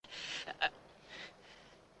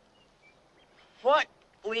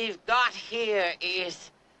we've got here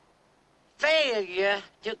is failure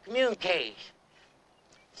to communicate.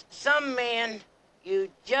 Some men you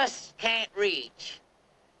just can't reach.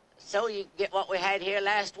 So you get what we had here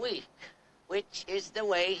last week, which is the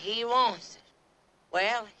way he wants it.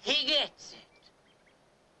 Well, he gets it.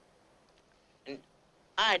 And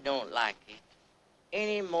I don't like it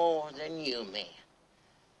any more than you, man.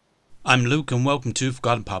 I'm Luke and welcome to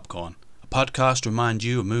Forgotten Popcorn, a podcast to remind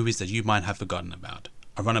you of movies that you might have forgotten about.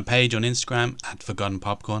 I run a page on Instagram at Forgotten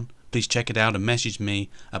Popcorn. Please check it out and message me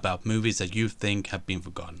about movies that you think have been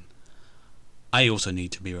forgotten. I also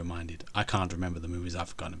need to be reminded. I can't remember the movies I've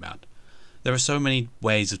forgotten about. There are so many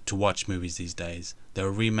ways to watch movies these days. There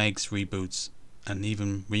are remakes, reboots, and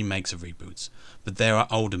even remakes of reboots. But there are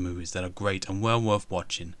older movies that are great and well worth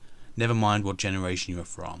watching, never mind what generation you are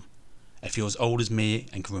from. If you're as old as me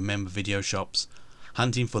and can remember video shops,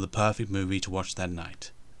 hunting for the perfect movie to watch that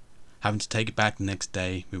night, having to take it back the next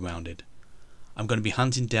day rewounded, I'm going to be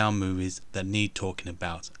hunting down movies that need talking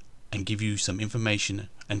about and give you some information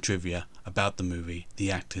and trivia about the movie,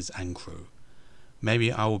 the actors and crew.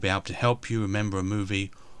 Maybe I will be able to help you remember a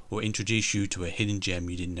movie or introduce you to a hidden gem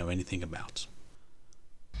you didn't know anything about.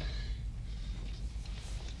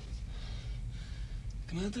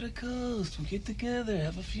 Come out to the coast, we'll get together,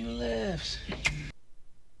 have a few laughs.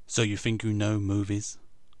 So you think you know movies?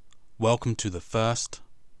 Welcome to the first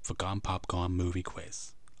Forgotten Popcorn movie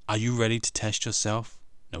quiz. Are you ready to test yourself?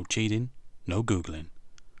 No cheating, no Googling.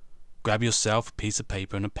 Grab yourself a piece of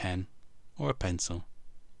paper and a pen, or a pencil,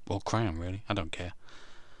 or a crayon really, I don't care.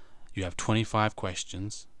 You have 25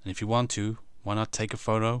 questions, and if you want to, why not take a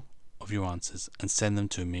photo of your answers and send them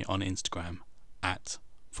to me on Instagram at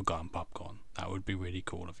Forgotten Popcorn. That would be really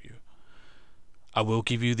cool of you. I will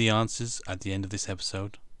give you the answers at the end of this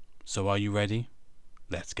episode, so are you ready?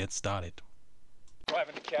 Let's get started.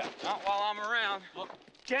 Driving the cat. Not while I'm around. Look,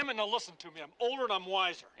 damn it, now listen to me. I'm older and I'm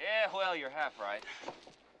wiser. Yeah, well, you're half right.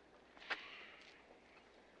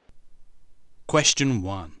 Question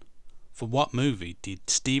 1. For what movie did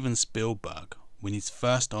Steven Spielberg win his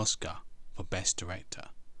first Oscar for Best Director?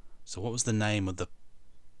 So what was the name of the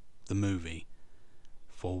movie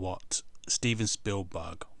for what Steven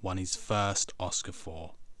Spielberg won his first Oscar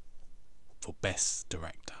for Best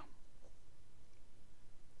Director?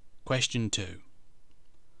 Question 2.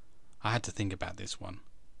 I had to think about this one.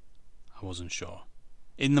 I wasn't sure.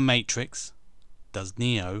 In The Matrix, does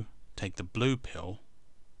Neo take the blue pill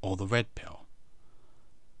or the red pill?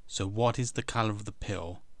 So what is the colour of the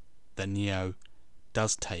pill that Neo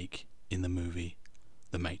does take in the movie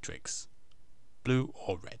The Matrix? Blue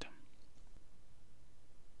or red?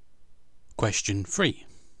 Question 3.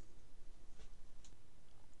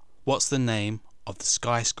 What's the name of the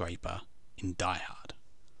skyscraper in Die Hard?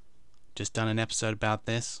 Just done an episode about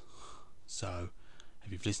this, so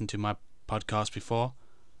if you've listened to my podcast before,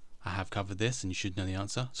 I have covered this and you should know the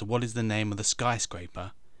answer. So what is the name of the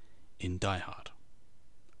skyscraper in Die Hard?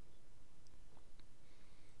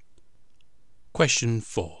 Question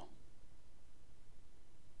 4.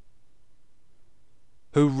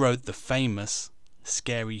 Who wrote the famous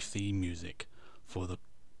scary theme music for the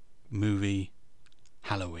movie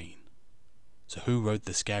Halloween? So who wrote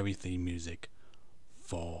the scary theme music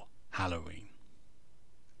for Halloween?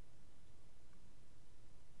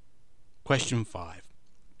 Question 5.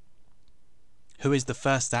 Who is the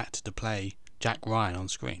first actor to play Jack Ryan on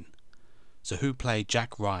screen? So who played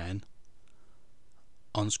Jack Ryan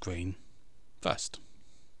on screen first?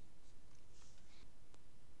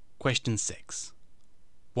 Question 6.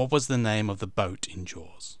 What was the name of the boat in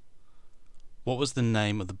Jaws? What was the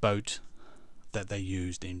name of the boat that they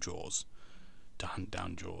used in Jaws to hunt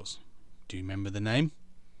down Jaws? Do you remember the name?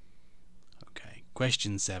 Okay.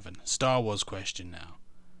 Question 7. Star Wars question now.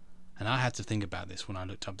 And I had to think about this when I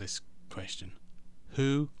looked up this question.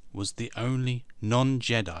 Who was the only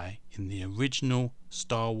non-Jedi in the original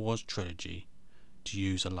Star Wars trilogy to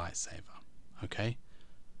use a lightsaber? Okay,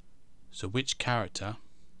 so which character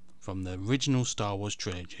from the original Star Wars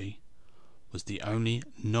trilogy was the only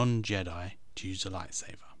non-Jedi to use a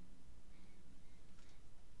lightsaber?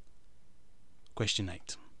 Question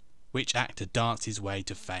 8. Which actor danced his way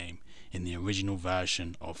to fame in the original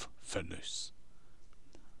version of Footloose?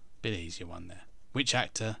 Bit easier one there. Which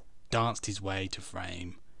actor danced his way to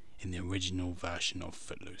fame in the original version of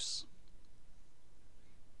Footloose?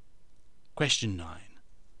 Question 9.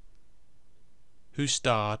 Who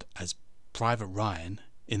starred as Private Ryan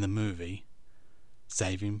in the movie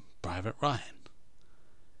Saving Private Ryan?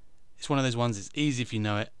 It's one of those ones, it's easy if you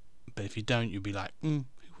know it, but if you don't, you'll be like,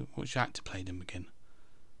 which actor played him again?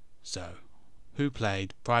 So, who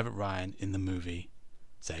played Private Ryan in the movie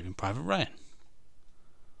Saving Private Ryan?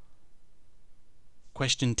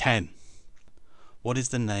 Question 10. What is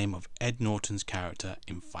the name of Ed Norton's character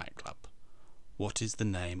in Fight Club? What is the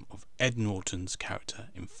name of Ed Norton's character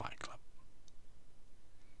in Fight Club?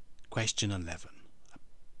 Question 11. A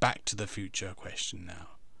Back to the Future question now.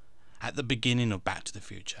 At the beginning of Back to the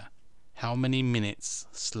Future, how many minutes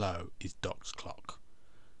slow is Doc's clock?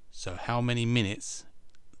 So how many minutes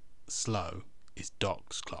slow is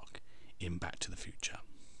Doc's clock in Back to the Future?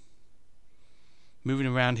 Moving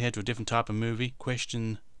around here to a different type of movie.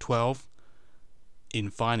 Question 12.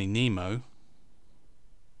 In Finding Nemo,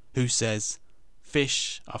 who says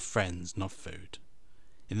fish are friends, not food?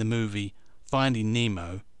 In the movie Finding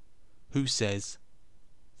Nemo, who says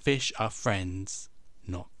fish are friends,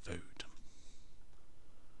 not food?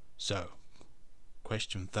 So,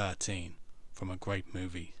 question 13 from a great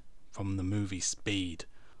movie, from the movie Speed.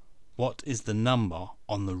 What is the number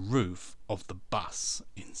on the roof of the bus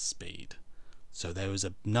in Speed? So there was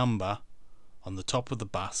a number on the top of the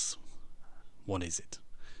bus. What is it?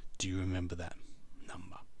 Do you remember that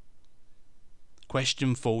number?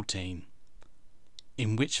 Question 14.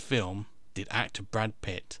 In which film did actor Brad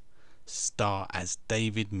Pitt star as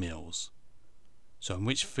David Mills? So in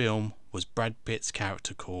which film was Brad Pitt's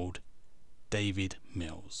character called David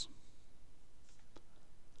Mills?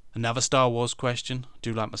 Another Star Wars question.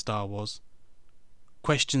 Do you like my Star Wars?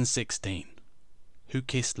 Question 16. Who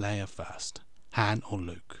kissed Leia first? Han or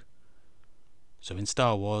Luke? So in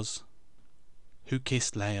Star Wars, who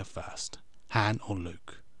kissed Leia first? Han or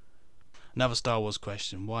Luke? Another Star Wars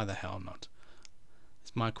question. Why the hell not?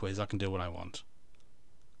 It's my quiz. I can do what I want.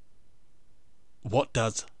 What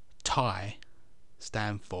does TIE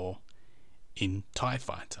stand for in TIE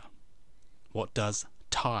Fighter? What does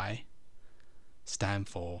TIE stand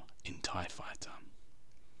for in TIE Fighter?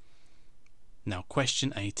 Now,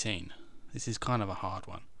 question 18. This is kind of a hard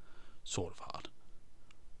one. Sort of hard.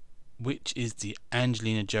 Which is the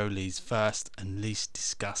Angelina Jolie's first and least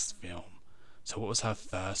discussed film? So what was her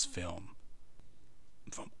first film?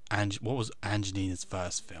 What was Angelina's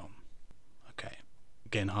first film? Okay,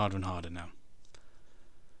 getting harder and harder now.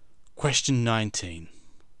 Question 19.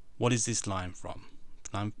 What is this line from?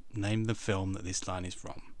 Name the film that this line is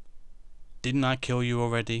from. Didn't I kill you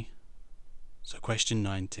already? So question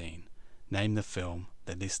 19. Name the film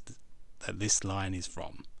that this line is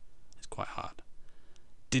from. It's quite hard.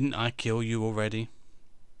 Didn't I kill you already?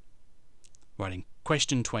 Writing.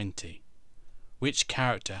 Question 20. Which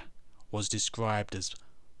character was described as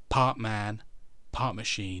part man, part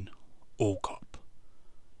machine, all cop?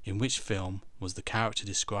 In which film was the character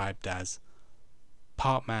described as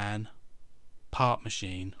part man, part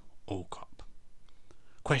machine, all cop?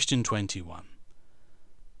 Question 21.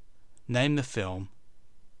 Name the film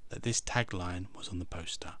that this tagline was on the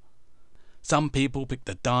poster. Some people pick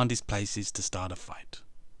the darndest places to start a fight.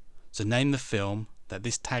 So name the film that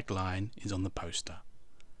this tagline is on the poster.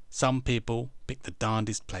 Some people pick the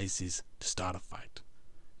darndest places to start a fight.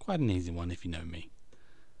 Quite an easy one if you know me.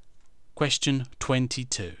 Question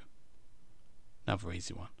 22. Another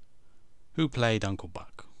easy one. Who played Uncle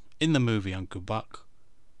Buck? In the movie Uncle Buck,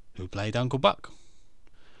 who played Uncle Buck?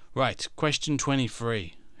 Right, question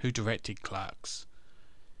 23. Who directed Clerks?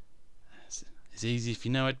 It's easy if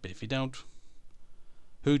you know it, but if you don't,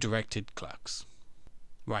 who directed Clerks?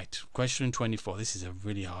 Right, question 24. This is a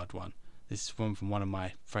really hard one. This is one from one of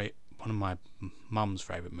my mum's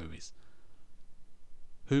favourite movies.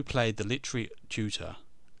 Who played the literary tutor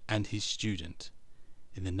and his student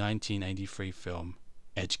in the 1983 film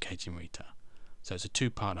Educating Rita? So it's a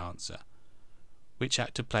two-part answer. Which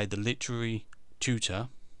actor played the literary tutor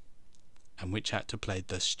and which actor played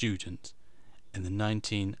the student in the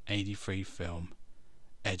 1983 film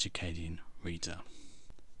Educating Rita?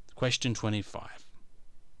 Question 25.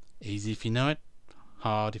 Easy if you know it,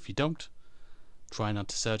 hard if you don't. Try not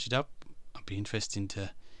to search it up. I'd be interested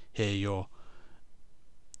to hear your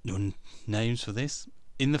names for this.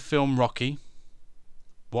 In the film Rocky,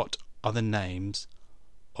 what are the names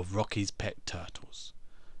of Rocky's pet turtles?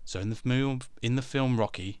 So in the film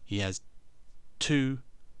Rocky, he has 2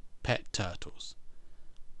 pet turtles.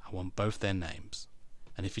 I want both their names.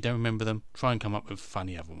 And if you don't remember them, try and come up with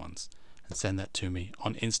funny other ones and send that to me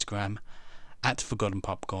on Instagram at Forgotten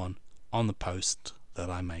Popcorn on the post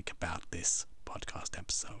that I make about this podcast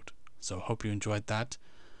episode. So I hope you enjoyed that.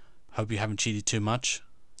 Hope you haven't cheated too much.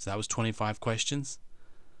 So that was 25 questions.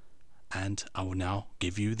 And I will now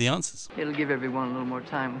give you the answers. It'll give everyone a little more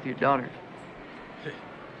time with your daughter.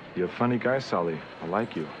 You're a funny guy, Sully. I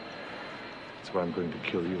like you. That's why I'm going to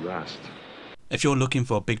kill you last. If you're looking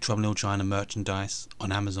for Big Trouble in Little China merchandise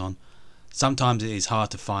on Amazon, sometimes it is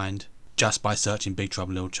hard to find just by searching Big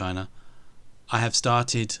Trouble in Little China. I have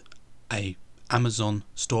started a Amazon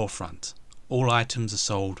storefront. All items are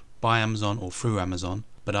sold by Amazon or through Amazon,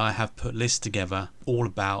 but I have put lists together all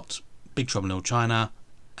about Big Trouble in Little China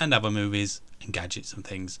and other movies and gadgets and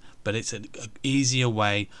things, but it's an easier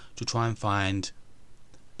way to try and find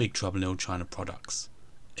Big Trouble in Little China products.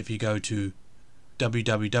 If you go to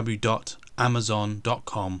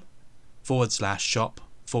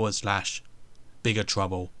www.amazon.com/shop/Bigger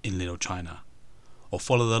Trouble in Little China, or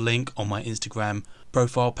follow the link on my Instagram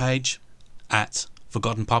profile page at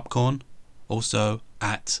Forgotten Popcorn, also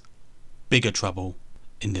at Bigger Trouble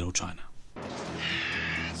in Little China.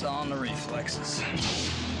 It's all in the reflexes.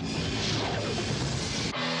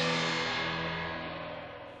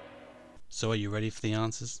 So are you ready for the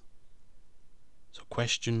answers? So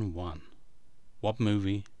question 1. What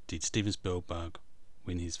movie did Steven Spielberg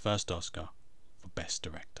win his first Oscar for Best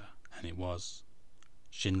Director? And it was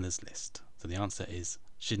Schindler's List. So the answer is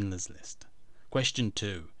Schindler's List. Question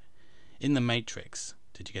 2. In The Matrix,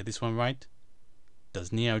 did you get this one right?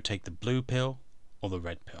 Does Neo take the blue pill or the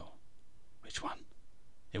red pill? Which one?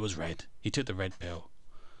 It was red. He took the red pill.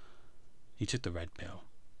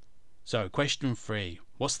 So question 3.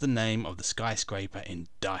 What's the name of the skyscraper in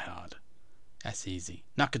Die Hard? That's easy.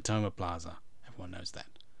 Nakatomi Plaza. Everyone knows that.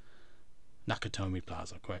 Nakatomi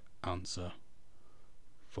Plaza. Correct answer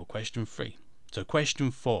for question 3. So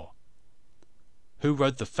question 4. Who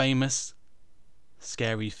wrote the famous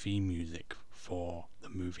scary theme music for the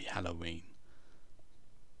movie Halloween?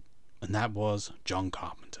 And that was John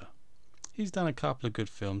Carpenter. He's done a couple of good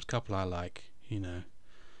films, couple I like, Yeah,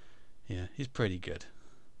 he's pretty good.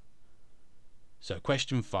 So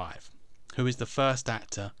question 5. Who is the first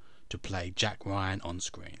actor to play Jack Ryan on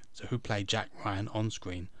screen? So who played Jack Ryan on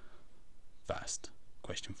screen first?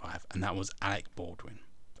 Question 5. And that was Alec Baldwin.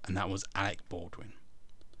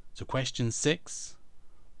 So question 6.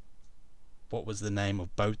 What was the name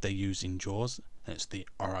of boat they used in Jaws? And it's the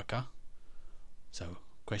Orca. So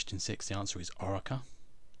question 6, the answer is Orca.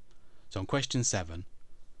 So on question 7,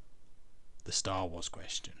 the Star Wars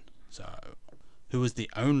question. So who was the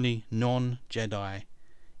only non-Jedi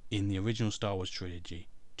in the original Star Wars trilogy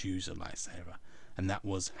to use a lightsaber? And that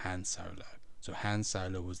was Han Solo. So Han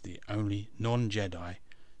Solo was the only non-Jedi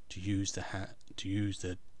to use the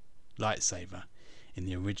lightsaber in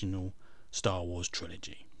the original Star Wars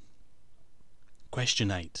trilogy.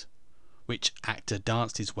 Question 8. Which actor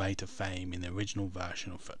danced his way to fame in the original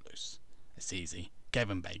version of Footloose? It's easy.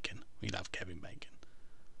 Kevin Bacon. We love Kevin Bacon.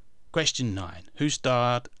 Question 9. Who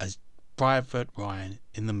starred as Private Ryan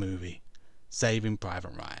in the movie Saving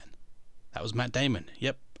Private Ryan? That was Matt Damon.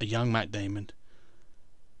 Yep, a young Matt Damon.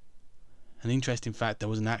 An interesting fact, there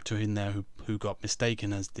was an actor in there who got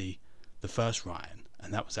mistaken as the first Ryan,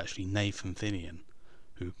 and that was actually Nathan Fillion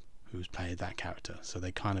who was playing that character. So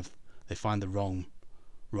they find the wrong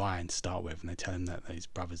Ryan to start with, and they tell him that his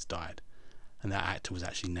brothers died, and that actor was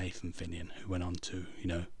actually Nathan Fillion, who went on to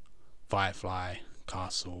Firefly,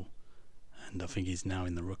 Castle, and I think he's now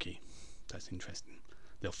in The Rookie. That's interesting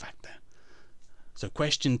little fact there. So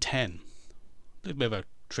question 10, a little bit of a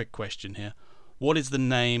trick question here. What is the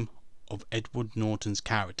name of Edward Norton's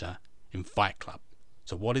character in Fight Club?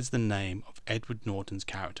 So what is the name of Edward Norton's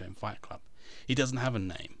character in Fight Club? He doesn't have a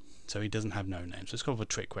name, so he doesn't have no name. So it's kind of a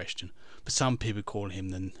trick question. But some people call him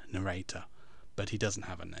the narrator, but he doesn't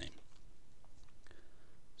have a name.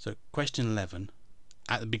 So question 11.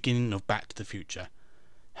 At the beginning of Back to the Future,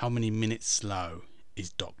 how many minutes slow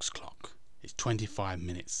is Doc's clock? It's 25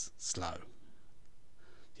 minutes slow.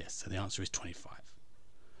 Yes, so the answer is 25.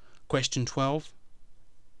 Question 12.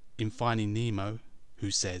 In Finding Nemo, who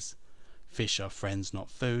says, "Fish are friends, not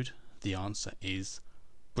food"? The answer is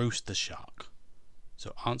Bruce the Shark.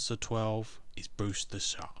 So answer 12 is Bruce the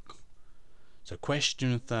Shark. So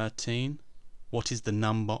question 13. What is the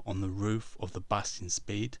number on the roof of the bus in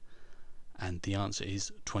Speed? And the answer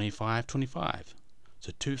is 2525.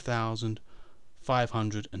 So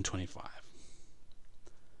 2525.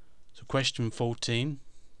 So question 14.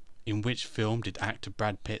 In which film did actor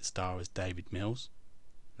Brad Pitt star as David Mills?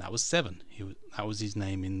 That was Seven. That was his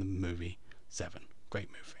name in the movie Seven. Great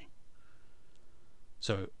movie.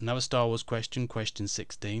 So another Star Wars question, question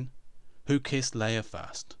 16. Who kissed Leia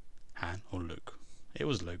first? Han or Luke? It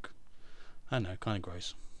was Luke. I know, kind of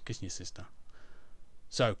gross. Kissing your sister.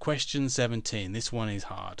 So question 17. This one is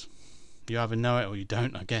hard. You either know it or you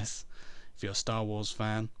don't, I guess. If you're a Star Wars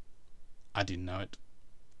fan. I didn't know it.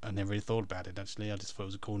 I never really thought about it, actually. I just thought it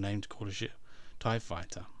was a cool name to call a ship. TIE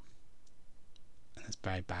Fighter. And that's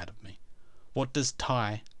very bad of me. What does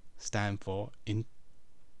TIE stand for in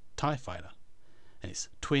TIE Fighter? And it's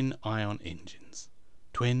Twin Ion Engines.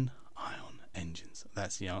 Twin Ion Engines.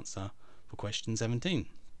 That's the answer for question 17.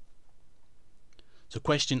 So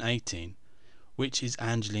question 18. Which is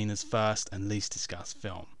Angelina's first and least discussed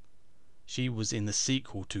film? She was in the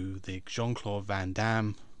sequel to the Jean-Claude Van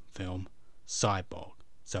Damme film Cyborg.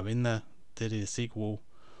 So they did a sequel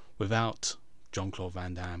without Jean-Claude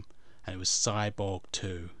Van Damme, and it was Cyborg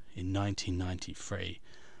 2 in 1993,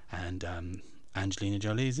 and Angelina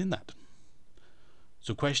Jolie is in that.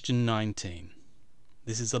 So question 19.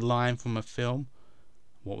 This is a line from a film.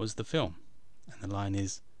 What was the film? And the line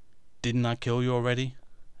is, "Didn't I kill you already?"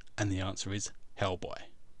 And the answer is Hellboy,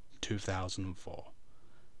 2004.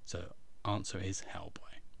 So answer is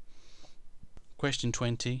Hellboy. Question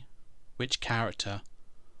 20. Which character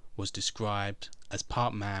was described as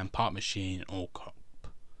part man, part machine, all cop?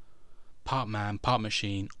 Part man, part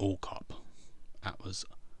machine, all cop. That was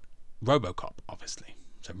RoboCop, obviously.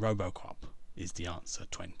 So RoboCop is the answer,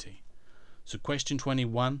 20. So question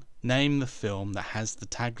 21. Name the film that has the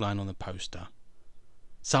tagline on the poster,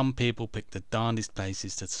 "Some people pick the darndest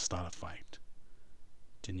places to start a fight."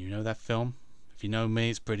 Didn't you know that film? If you know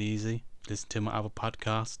me, it's pretty easy. Listen to my other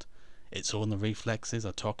podcast. It's All in the Reflexes.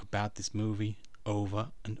 I talk about this movie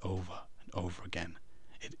over and over and over again.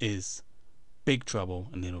 It is Big Trouble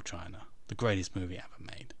in Little China, the greatest movie ever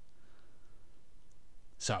made.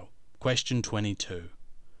 So, question 22.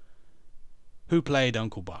 Who played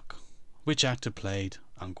Uncle Buck? Which actor played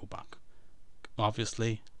Uncle Buck?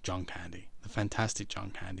 Obviously, John Candy, the fantastic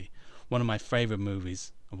John Candy. One of my favourite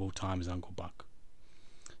movies of all time is Uncle Buck.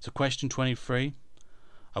 So question 23.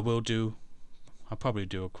 I'll probably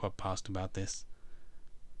do a podcast about this.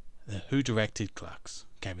 Who directed Clerks?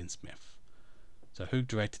 Kevin Smith. So who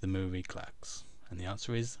directed the movie Clerks? And the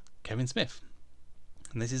answer is Kevin Smith.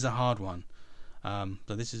 And this is a hard one.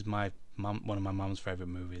 But this is one of my mum's favourite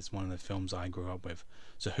movies, one of the films I grew up with.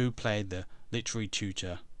 So who played the literary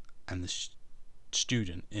tutor and the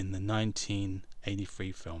student in the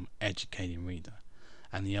 1983 film Educating Reader?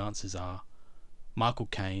 And the answers are Michael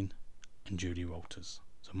Caine and Julie Walters.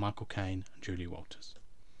 So Michael Caine and Julie Walters.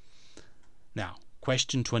 Now,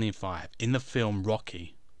 question 25. In the film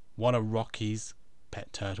Rocky, what are Rocky's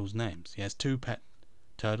pet turtles' names? He has two pet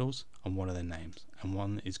turtles, and what are their names? And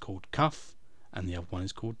one is called Cuff, and the other one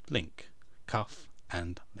is called Link. Cuff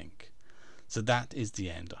and Link. So that is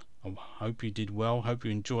the end. I hope you did well. Hope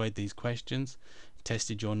you enjoyed these questions,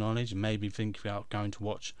 tested your knowledge, and maybe think about going to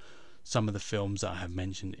watch some of the films that I have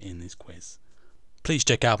mentioned in this quiz. Please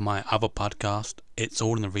check out my other podcast, It's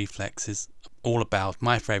All in the Reflexes, all about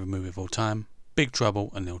my favourite movie of all time, Big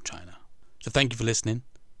Trouble in Little China. So thank you for listening.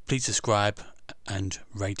 Please subscribe and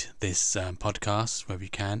rate this podcast wherever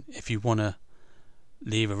you can. If you want to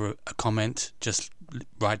leave a comment, just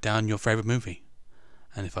write down your favourite movie.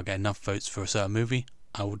 And if I get enough votes for a certain movie,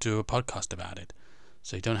 I will do a podcast about it.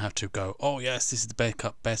 So you don't have to go, "Oh yes, this is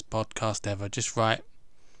the best podcast ever." Just write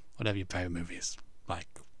whatever your favourite movie is. Like,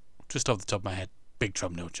 just off the top of my head, Big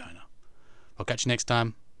Trouble in Little China. I'll catch you next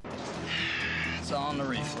time. It's all in the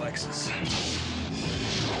reflexes.